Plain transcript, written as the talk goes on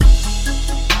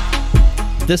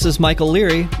This is Michael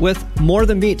Leary with More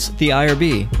Than Meets the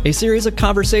IRB, a series of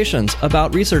conversations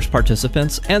about research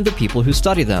participants and the people who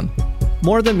study them.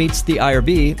 More Than Meets the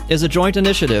IRB is a joint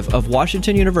initiative of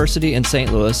Washington University in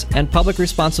St. Louis and Public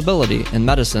Responsibility in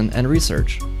Medicine and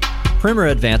Research. Primer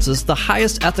advances the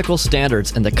highest ethical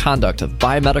standards in the conduct of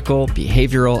biomedical,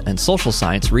 behavioral, and social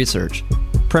science research.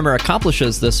 Primer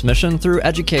accomplishes this mission through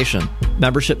education,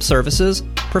 membership services,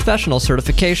 professional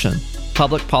certification,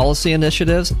 public policy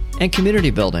initiatives, and community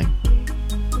building.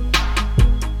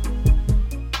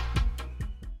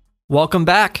 Welcome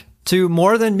back to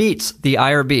More Than Meets the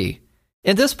IRB.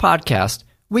 In this podcast,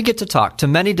 we get to talk to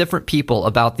many different people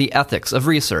about the ethics of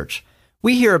research.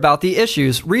 We hear about the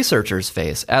issues researchers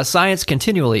face as science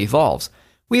continually evolves.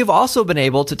 We have also been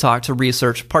able to talk to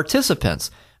research participants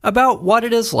about what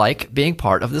it is like being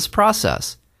part of this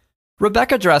process.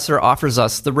 Rebecca Dresser offers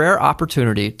us the rare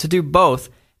opportunity to do both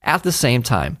at the same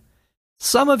time.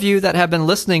 Some of you that have been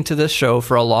listening to this show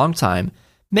for a long time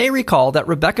may recall that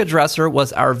Rebecca Dresser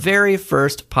was our very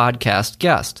first podcast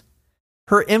guest.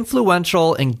 Her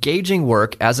influential, engaging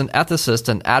work as an ethicist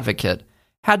and advocate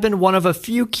had been one of a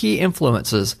few key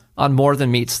influences on More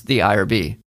Than Meets the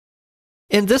IRB.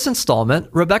 In this installment,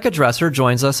 Rebecca Dresser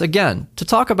joins us again to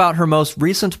talk about her most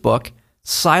recent book,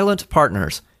 Silent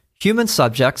Partners: Human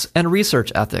Subjects and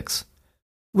Research Ethics.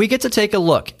 We get to take a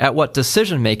look at what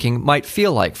decision-making might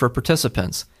feel like for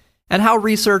participants, and how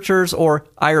researchers or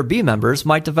IRB members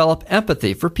might develop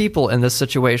empathy for people in this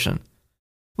situation.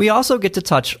 We also get to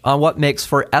touch on what makes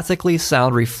for ethically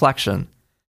sound reflection.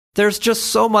 There's just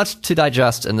so much to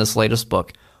digest in this latest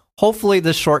book. Hopefully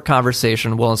this short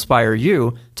conversation will inspire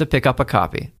you to pick up a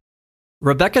copy.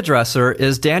 Rebecca Dresser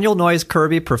is Daniel Noyes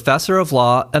Kirby Professor of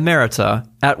Law Emerita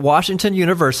at Washington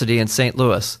University in St.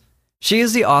 Louis. She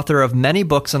is the author of many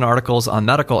books and articles on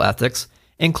medical ethics,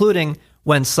 including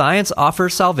When Science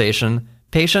Offers Salvation,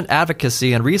 Patient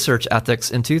Advocacy and Research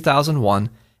Ethics in 2001,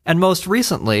 and most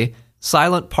recently,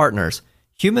 Silent Partners: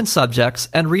 Human Subjects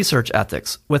and Research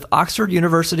Ethics with Oxford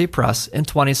University Press in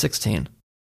 2016.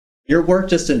 Your work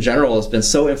just in general has been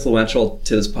so influential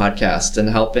to this podcast in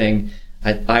helping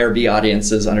IRB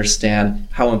audiences understand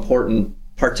how important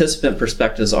participant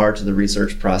perspectives are to the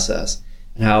research process,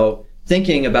 and how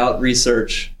thinking about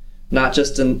research not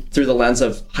just through the lens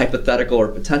of hypothetical or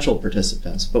potential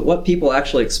participants, but what people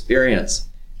actually experience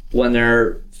when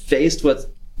they're faced with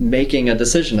making a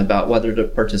decision about whether to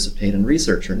participate in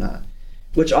research or not,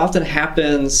 which often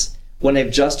happens when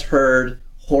they've just heard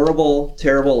horrible,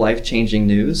 terrible, life-changing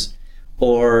news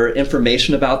or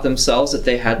information about themselves that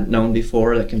they hadn't known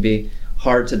before that can be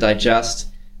hard to digest.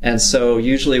 And so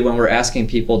usually when we're asking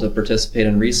people to participate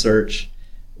in research,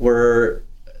 we're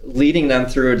leading them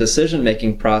through a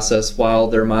decision-making process while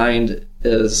their mind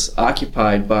is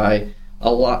occupied by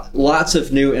lots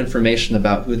of new information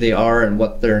about who they are and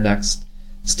what their next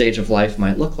stage of life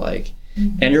might look like.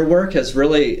 Mm-hmm. And your work has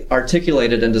really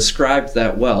articulated and described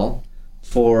that well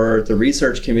for the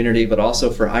research community, but also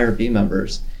for IRB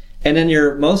members. And in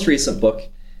your most recent book,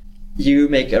 you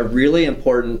make a really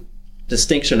important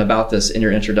distinction about this in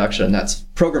your introduction that's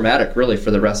programmatic really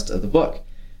for the rest of the book.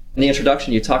 In the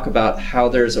introduction, you talk about how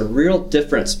there's a real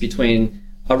difference between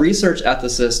a research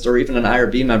ethicist or even an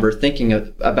IRB member thinking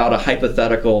about a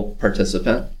hypothetical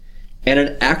participant and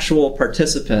an actual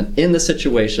participant in the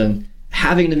situation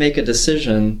having to make a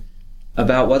decision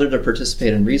about whether to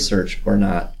participate in research or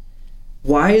not.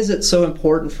 Why is it so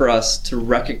important for us to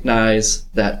recognize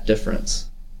that difference?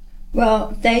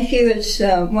 Well, thank you. It's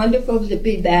wonderful to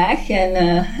be back,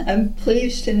 and I'm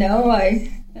pleased to know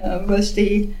I was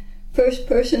the first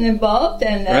person involved,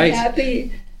 and right.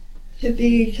 Happy to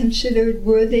be considered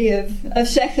worthy of a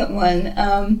second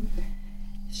one.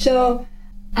 So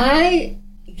I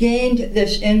gained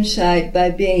this insight by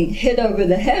being hit over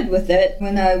the head with it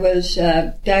when I was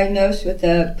diagnosed with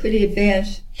a pretty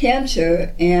advanced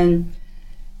cancer and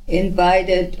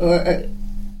invited or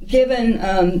given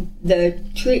the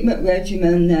treatment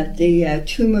regimen that the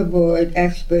tumor board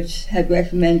experts had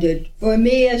recommended for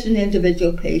me as an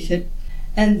individual patient.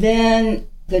 And then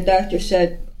the doctor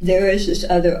said, there is this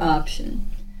other option.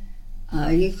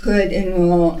 You could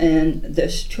enroll in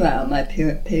this trial. My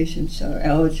patients are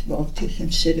eligible to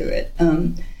consider it.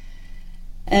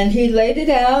 And he laid it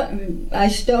out. I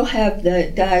still have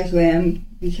the diagram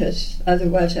because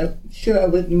otherwise I'm sure I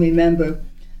wouldn't remember.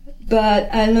 But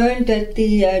I learned that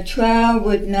the trial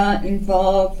would not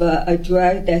involve a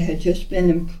drug that had just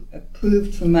been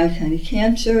approved for my kind of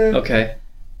cancer. Okay.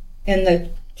 In the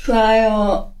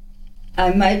trial,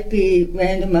 I might be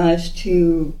randomized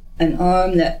to an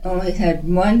arm that only had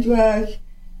one drug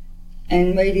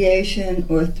and radiation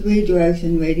or 3 drugs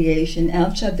and radiation.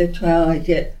 Outside the trial, I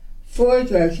get 4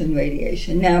 drugs and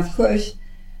radiation. Now, of course,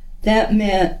 that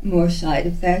meant more side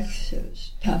effects. It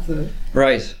was tougher.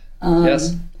 Right.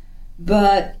 Yes.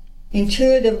 But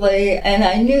intuitively, and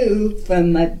I knew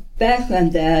from my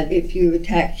background that if you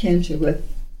attack cancer with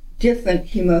different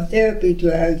chemotherapy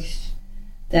drugs,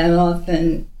 that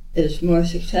often is more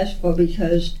successful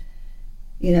because,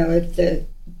 if the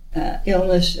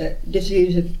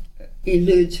disease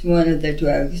eludes one of the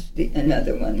drugs,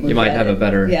 another one will you might get have it. a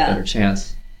better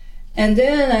chance. And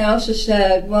then I also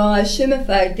said, well, I assume if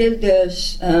I did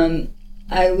this,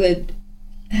 I would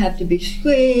have to be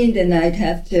screened and I'd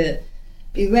have to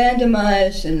be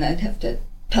randomized and I'd have to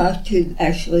talk to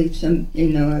actually some,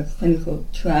 a clinical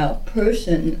trial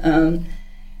person.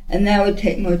 And that would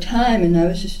take more time, and I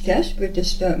was just desperate to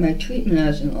start my treatment. I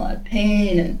was in a lot of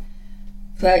pain and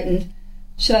frightened.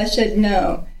 So I said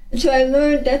no. And so I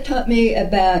learned, that taught me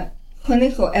about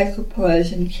clinical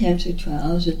equipoise in cancer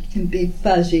trials. It can be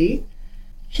fuzzy.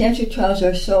 Cancer trials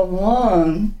are so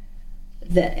long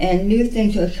and new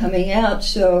things are coming out,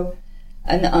 so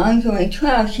an ongoing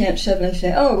trial can't suddenly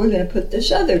say, oh, we're going to put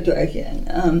this other drug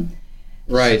in.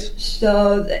 Right.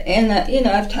 So, and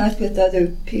I've talked with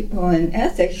other people in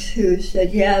ethics who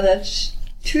said, yeah, that's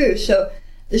true. So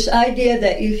this idea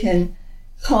that you can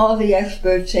call the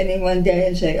experts any one day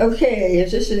and say, okay,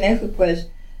 is this an equipoise?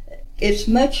 It's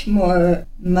much more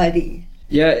muddy.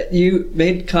 Yeah, you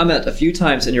made comment a few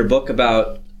times in your book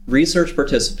about research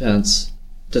participants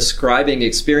describing the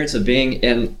experience of being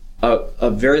in a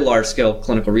very large-scale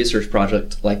clinical research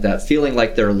project like that, feeling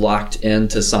like they're locked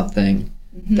into something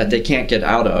that they can't get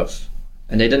out of.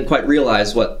 And they didn't quite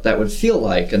realize what that would feel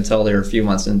like until they were a few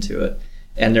months into it.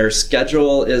 And their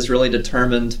schedule is really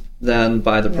determined then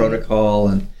by the protocol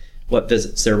and what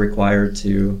visits they're required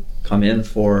to come in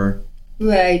for.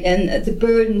 Right, and the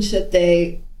burdens that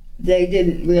they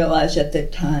didn't realize at the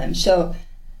time. So,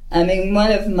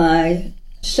 one of my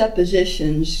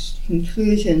suppositions,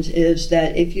 conclusions, is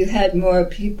that if you had more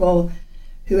people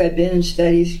who had been in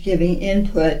studies giving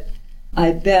input,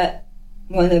 I bet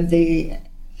one of the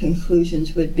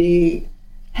conclusions would be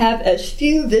have as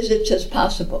few visits as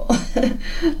possible.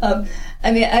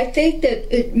 I think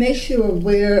that it makes you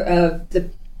aware of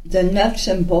the nuts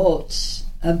and bolts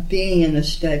of being in a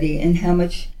study and how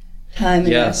much time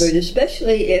and effort,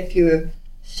 especially if you're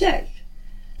sick.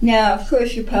 Now, of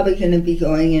course, you're probably going to be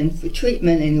going in for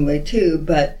treatment anyway, too,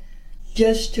 but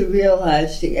just to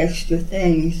realize the extra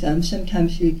things,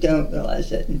 sometimes you don't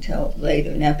realize it until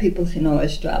later. Now, people can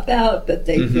always drop out, but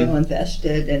they feel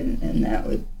invested, and that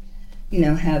would,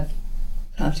 have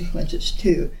consequences,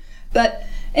 too. But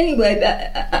anyway,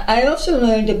 I also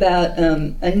learned about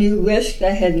a new risk I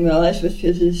hadn't realized, which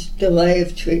was this delay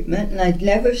of treatment, and I'd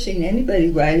never seen anybody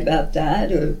write about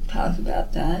that or talk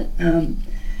about that.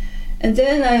 And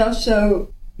then I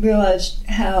also realized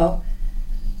how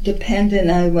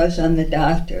dependent I was on the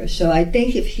doctor. So I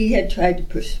think if he had tried to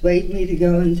persuade me to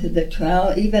go into the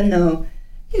trial, even though,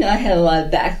 I had a lot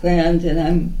of background and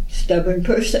I'm a stubborn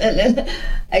person, and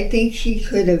I think he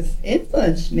could have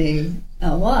influenced me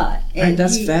a lot. And right,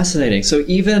 that's fascinating. So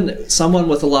even someone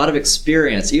with a lot of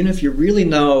experience, even if you really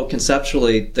know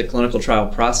conceptually the clinical trial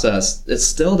process, it's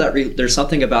still that there's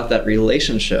something about that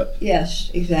relationship.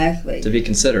 Yes, exactly. To be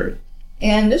considered.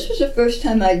 And this was the first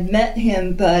time I'd met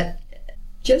him, but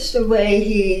just the way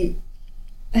he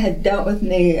had dealt with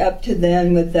me up to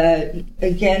then with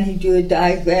again, he drew a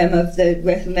diagram of the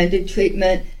recommended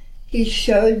treatment. He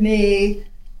showed me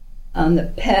on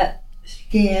the PET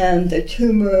scan the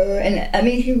tumor, and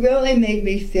he really made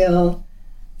me feel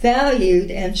valued,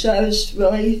 and so I was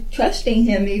really trusting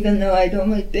him, even though I'd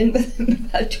only been with him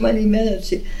about 20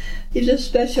 minutes. He's a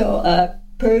special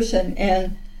person,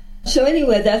 and so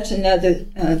anyway, that's another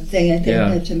thing I think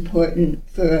that's important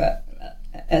for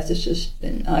ethicists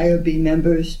and IRB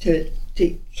members to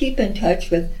keep in touch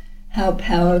with how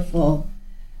powerful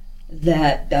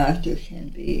that doctor can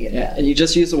be. Yeah, and you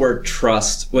just use the word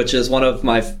trust, which is one of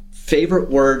my favorite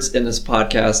words in this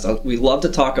podcast. We love to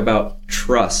talk about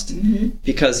trust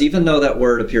because even though that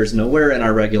word appears nowhere in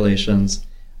our regulations,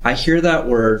 I hear that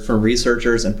word from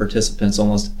researchers and participants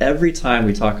almost every time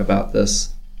we talk about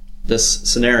this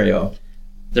scenario.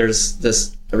 There's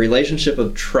this relationship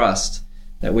of trust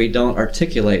that we don't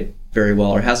articulate very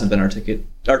well, or hasn't been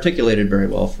articulated very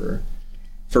well for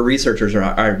researchers or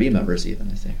IRB members even,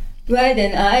 I think. Right,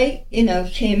 and I,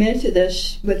 came into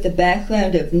this with the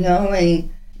background of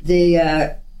knowing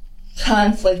the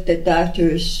conflict that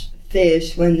doctors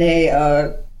face when they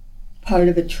are part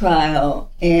of a trial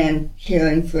and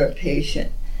caring for a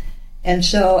patient. And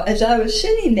so as I was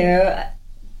sitting there,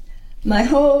 my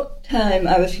whole time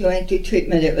I was going through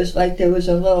treatment, it was like there was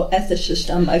a little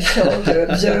ethicist on my shoulder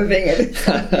observing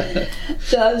everything.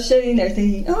 So I was sitting there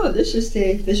thinking, oh, this is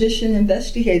the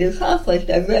physician-investigator conflict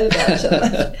I've read about so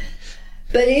much.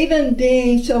 But even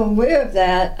being so aware of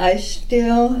that, I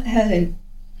still had an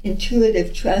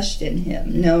intuitive trust in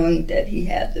him, knowing that he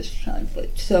had this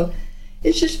conflict. So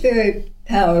it's just very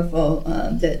powerful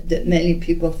that many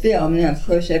people feel. I mean, of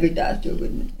course, every doctor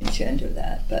wouldn't engender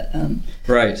that, but...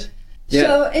 Right. Yeah.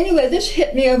 So anyway, this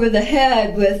hit me over the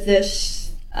head with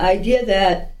this idea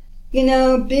that,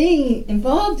 being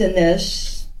involved in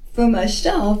this for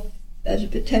myself as a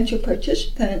potential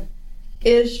participant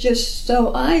is just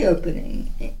so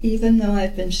eye-opening, even though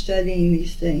I've been studying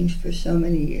these things for so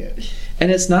many years.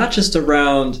 And it's not just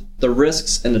around the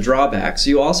risks and the drawbacks.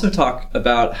 You also talk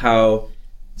about how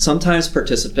sometimes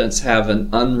participants have an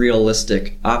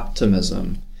unrealistic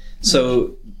optimism.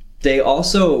 So they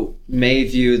also may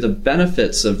view the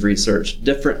benefits of research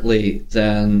differently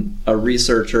than a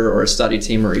researcher or a study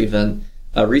team or even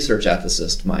a research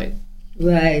ethicist might.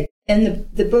 Right. And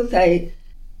the book, I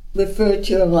refer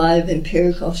to a lot of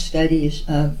empirical studies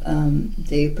of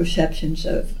the perceptions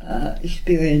of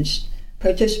experienced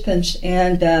participants,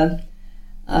 and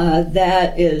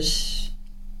that is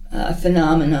a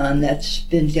phenomenon that's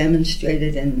been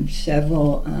demonstrated in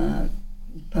several,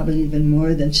 probably even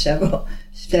more than several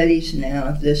studies now,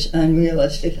 of this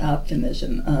unrealistic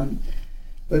optimism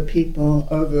where people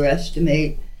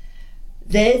overestimate.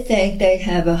 They think they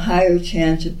have a higher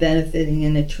chance of benefiting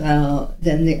in a trial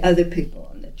than the other people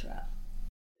in the trial.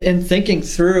 In thinking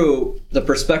through the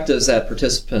perspectives that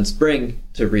participants bring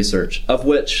to research, of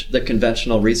which the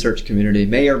conventional research community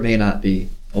may or may not be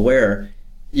aware,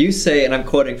 you say, and I'm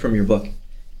quoting from your book,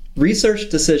 research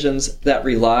decisions that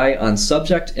rely on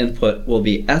subject input will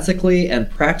be ethically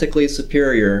and practically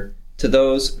superior to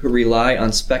those who rely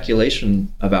on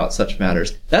speculation about such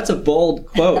matters. That's a bold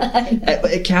quote.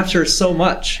 It captures so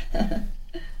much.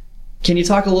 Can you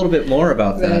talk a little bit more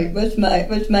about that? Right.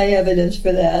 What's my evidence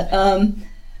for that?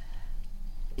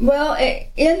 Well,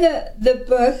 in the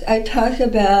book, I talk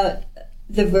about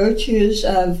the virtues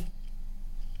of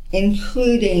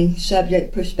including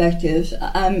subject perspectives.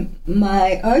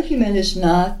 My argument is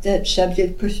not that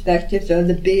subject perspectives are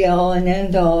the be-all and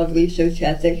end-all of research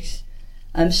ethics.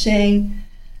 I'm saying,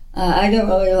 I don't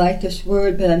really like this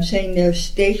word, but I'm saying they're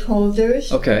stakeholders.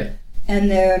 Okay.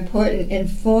 And they're important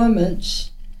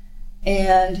informants,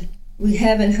 and we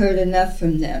haven't heard enough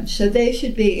from them. So they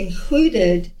should be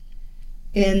included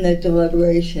in the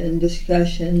deliberation,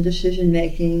 discussion,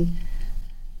 decision-making.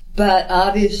 But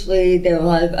obviously there are a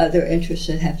lot of other interests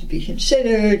that have to be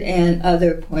considered and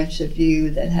other points of view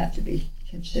that have to be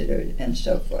considered and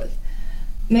so forth.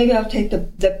 Maybe I'll take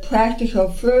the practical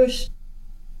first.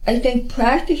 I think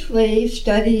practically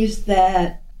studies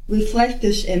that reflect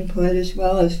this input, as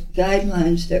well as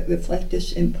guidelines that reflect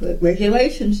this input,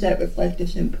 regulations that reflect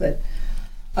this input,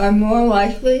 are more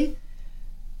likely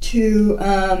to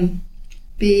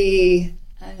be,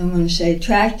 I don't want to say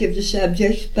attractive to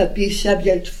subjects, but be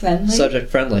subject-friendly.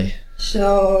 Subject-friendly.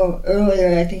 So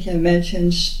earlier I think I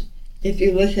mentioned, if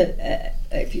you look at,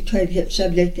 if you try to get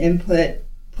subject input,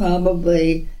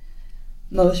 probably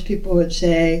most people would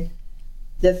say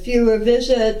the fewer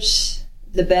visits,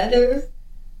 the better.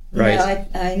 Right.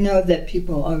 Now, I know that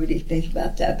people already think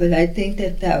about that, but I think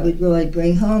that would really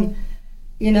bring home,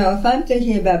 if I'm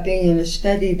thinking about being in a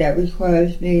study that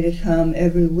requires me to come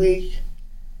every week,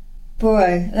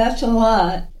 boy, that's a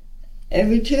lot.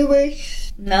 Every 2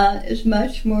 weeks, not as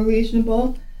much, more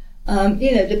reasonable.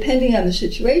 Depending on the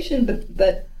situation,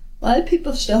 but a lot of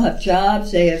people still have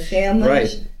jobs, they have families.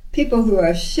 Right. People who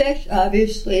are sick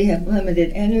obviously have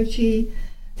limited energy.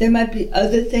 There might be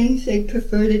other things they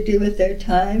prefer to do with their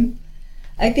time.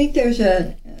 I think there's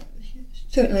a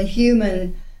certainly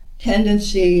human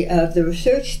tendency of the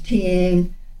research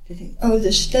team to think, oh,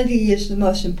 the study is the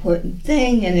most important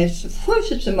thing, and of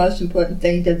course it's the most important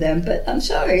thing to them, but I'm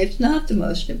sorry, it's not the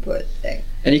most important thing.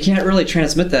 And you can't really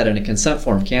transmit that in a consent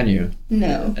form, can you?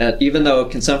 No. Even though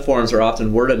consent forms are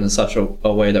often worded in such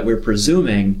a way that we're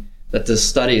presuming that this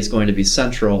study is going to be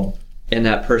central in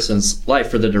that person's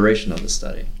life for the duration of the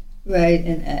study. Right,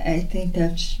 and I think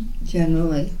that's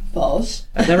generally false.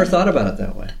 I've never thought about it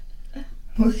that way.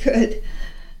 Well, good.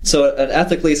 So an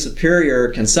ethically superior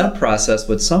consent process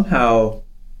would somehow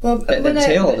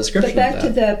entail a description of that. But back to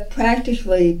the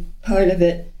practically part of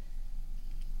it,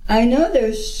 I know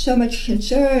there's so much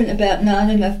concern about not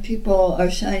enough people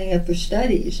are signing up for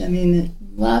studies. I mean,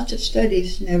 lots of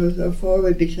studies never go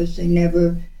forward because they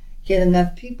never get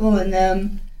enough people in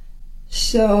them.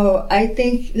 So I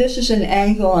think this is an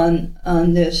angle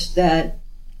on this that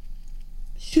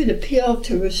should appeal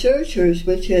to researchers,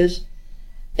 which is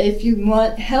if you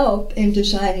want help in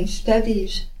designing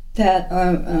studies that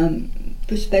are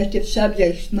prospective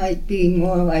subjects might be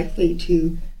more likely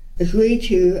to agree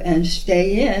to and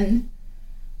stay in,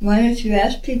 why don't you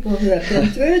ask people who have been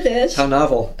through this How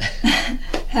novel.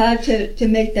 how to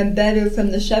make them better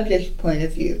from the subject's point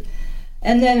of view.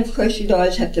 And then, of course, you'd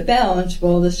always have to balance,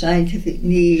 the scientific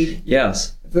need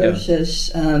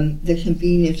versus the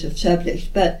convenience of subjects.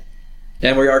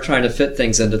 And we are trying to fit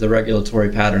things into the regulatory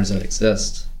patterns that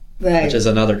exist, right, which is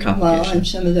another complication. Well, and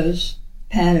some of those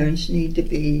patterns need to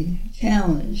be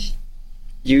challenged.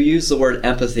 You use the word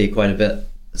empathy quite a bit,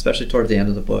 especially toward the end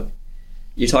of the book.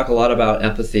 You talk a lot about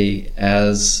empathy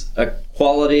as a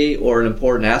quality or an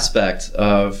important aspect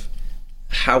of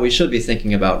how we should be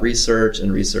thinking about research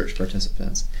and research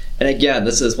participants. And again,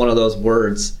 this is one of those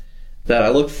words that I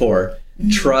look for. Mm-hmm.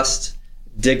 Trust,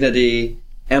 dignity,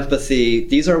 empathy.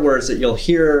 These are words that you'll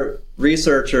hear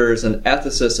researchers and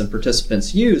ethicists and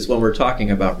participants use when we're talking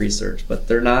about research, but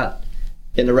they're not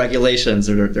in the regulations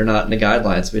or they're not in the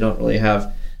guidelines. We don't really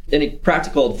have any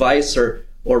practical advice or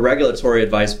regulatory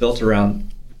advice built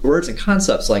around words and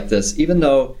concepts like this, even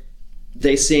though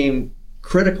they seem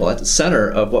critical at the center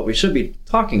of what we should be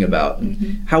talking about and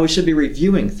mm-hmm. how we should be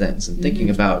reviewing things and thinking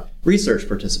mm-hmm. about research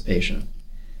participation.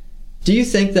 Do you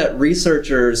think that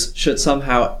researchers should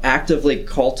somehow actively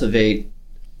cultivate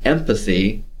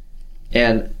empathy,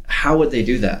 and how would they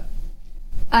do that?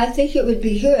 I think it would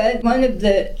be good. One of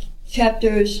the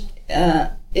chapters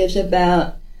is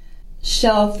about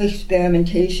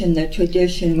self-experimentation, the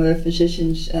tradition where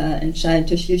physicians and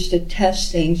scientists used to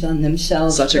test things on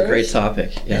themselves. Such first. A great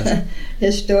topic, yes.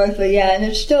 Historically, yeah, and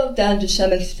it's still done to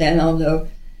some extent, although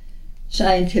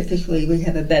scientifically we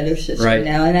have a better system right.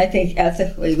 now, and I think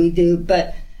ethically we do.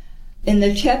 But in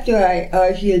the chapter I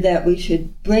argue that we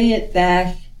should bring it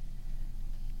back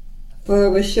for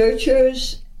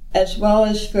researchers as well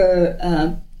as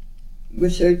for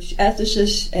research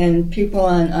ethicists and people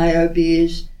on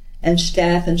IRBs and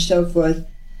staff and so forth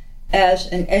as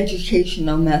an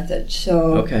educational method.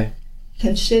 So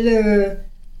consider,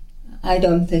 I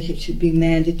don't think it should be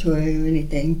mandatory or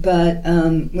anything, but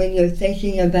when you're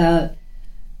thinking about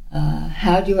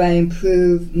how do I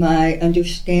improve my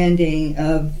understanding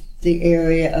of the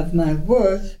area of my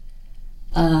work,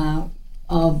 I'll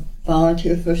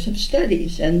volunteer for some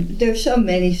studies. And there's so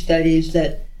many studies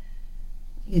that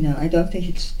I don't think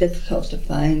it's difficult to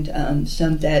find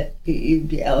some that you'd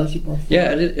be eligible for.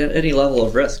 Yeah, at any level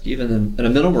of risk, even in a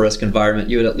minimal risk environment,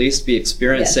 you would at least be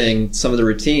experiencing some of the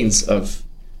routines of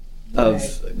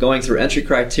right. going through entry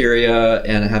criteria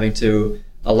and having to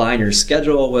align your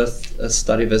schedule with a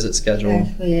study visit schedule.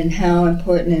 Exactly, and how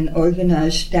important an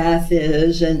organized staff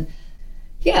is. And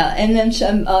then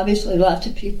some, obviously lots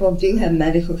of people do have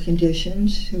medical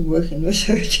conditions who work in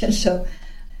research, and so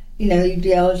you'd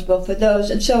be eligible for those.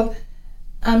 And so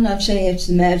I'm not saying it's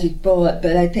the magic bullet,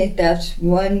 but I think that's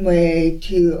one way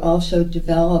to also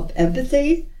develop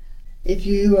empathy if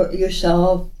you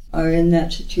yourself are in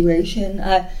that situation.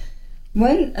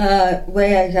 One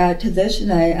way I got to this,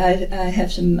 and I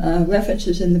have some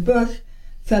references in the book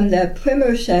from the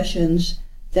primer sessions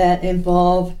that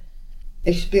involve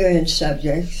experienced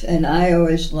subjects, and I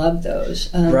always love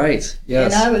those. Right,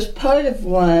 yes. And I was part of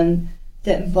one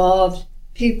that involved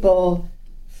people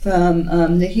from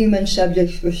the human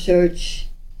subjects research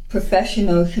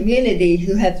professional community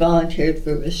who had volunteered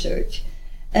for research.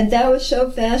 And that was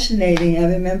so fascinating. I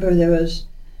remember there was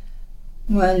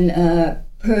one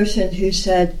person who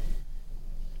said,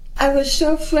 I was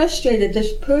so frustrated.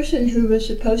 This person who was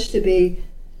supposed to be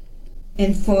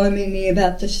informing me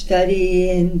about the study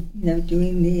and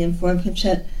doing the informed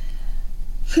consent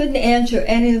couldn't answer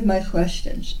any of my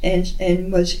questions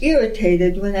and was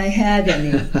irritated when I had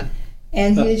any.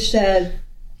 And he said,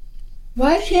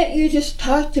 why can't you just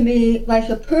talk to me like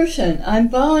a person? I'm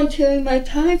volunteering my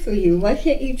time for you. Why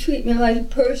can't you treat me like a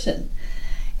person?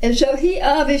 And so he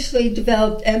obviously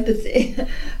developed empathy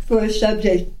for a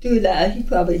subject through that. He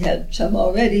probably had some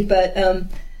already, but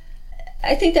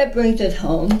I think that brings it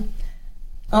home.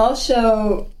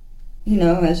 Also,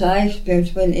 as I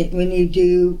experienced, when you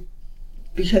do,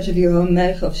 because of your own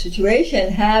medical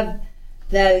situation, have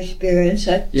that experience,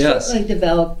 I certainly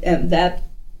developed that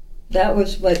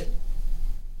was what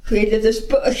created this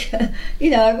book.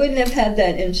 I wouldn't have had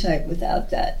that insight without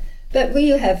that. But when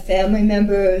you have family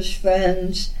members,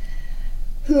 friends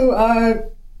who are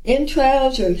in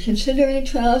trials or considering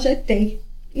trials, I think,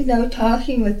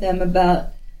 talking with them about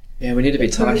we need to be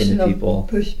talking to people.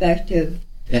 Perspective.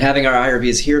 And having our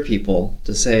IRBs hear people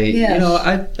to say,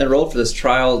 I enrolled for this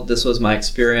trial, this was my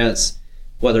experience,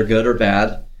 whether good or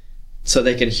bad. so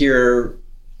they could hear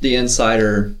the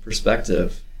insider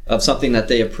perspective of something that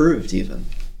they approved even.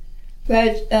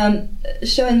 Right.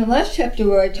 So in the last chapter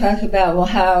where I talk about,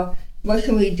 what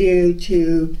can we do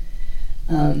to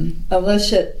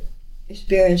elicit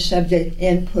experienced subject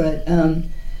input?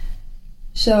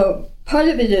 So part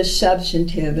of it is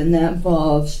substantive, and that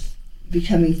involves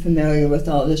becoming familiar with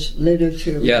all this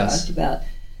literature we talked about.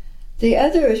 The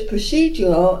other is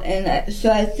procedural, and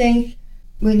so I think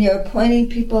when you're appointing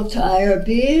people to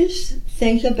IRBs,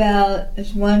 think about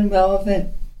as one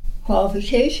relevant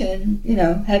qualification,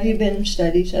 have you been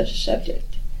studied such a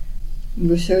subject?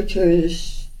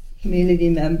 Researchers, community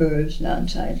members,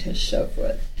 non-scientists, so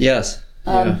forth. Yes.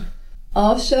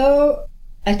 Also,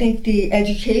 I think the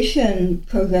education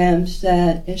programs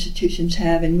that institutions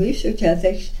have in research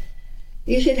ethics,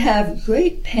 you should have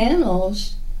great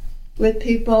panels with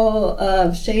people,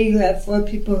 say you have 4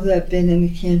 people who have been in a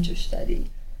cancer study.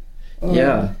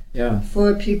 Or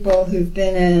 4 people who've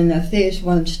been in a phase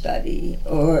 1 study,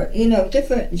 or,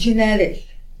 different genetic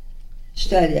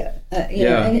study.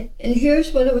 And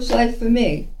here's what it was like for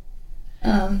me.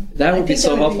 That would be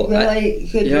so helpful. That would be a really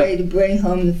good way to bring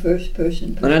home the first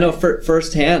person. And I know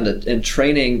firsthand in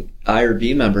training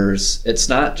IRB members, it's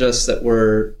not just that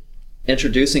we're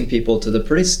introducing people to the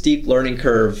pretty steep learning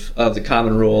curve of the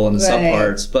common rule and the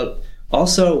subparts, but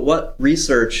also what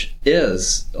research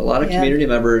is. A lot of community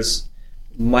members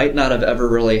might not have ever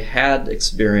really had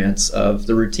experience of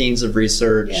the routines of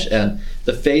research and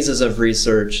the phases of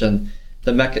research and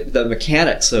the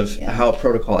mechanics of how a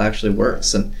protocol actually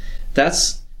works. And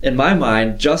that's, in my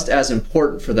mind, just as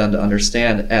important for them to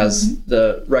understand as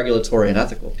the regulatory and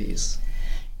ethical piece.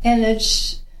 And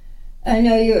I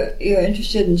know you're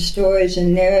interested in stories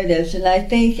and narratives, and I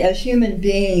think as human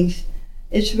beings,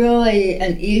 it's really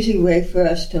an easy way for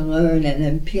us to learn,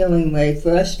 an appealing way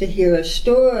for us to hear a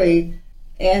story.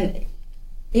 And,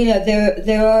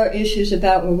 there are issues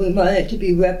about where we want it to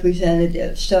be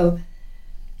representative. So,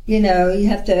 you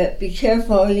have to be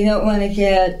careful. You don't want to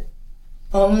get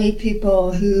only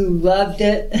people who loved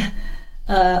it,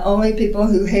 only people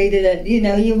who hated it.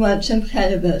 You want some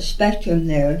kind of a spectrum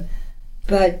there.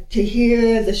 But to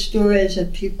hear the stories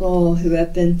of people who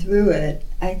have been through it,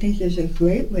 I think is a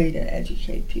great way to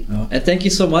educate people. And thank you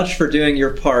so much for doing your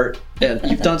part. And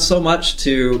you've done so much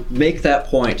to make that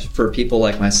point for people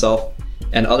like myself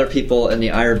and other people in the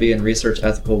IRB and research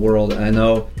ethical world. And I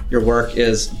know your work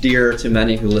is dear to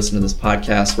many who listen to this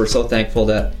podcast. We're so thankful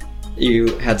that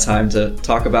you had time to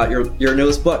talk about your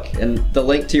newest book. And the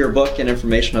link to your book and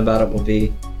information about it will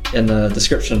be in the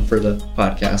description for the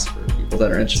podcast for people that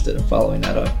are interested in following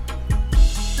that up.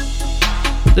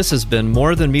 This has been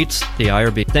More Than Meets the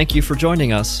IRB. Thank you for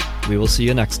joining us. We will see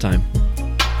you next time.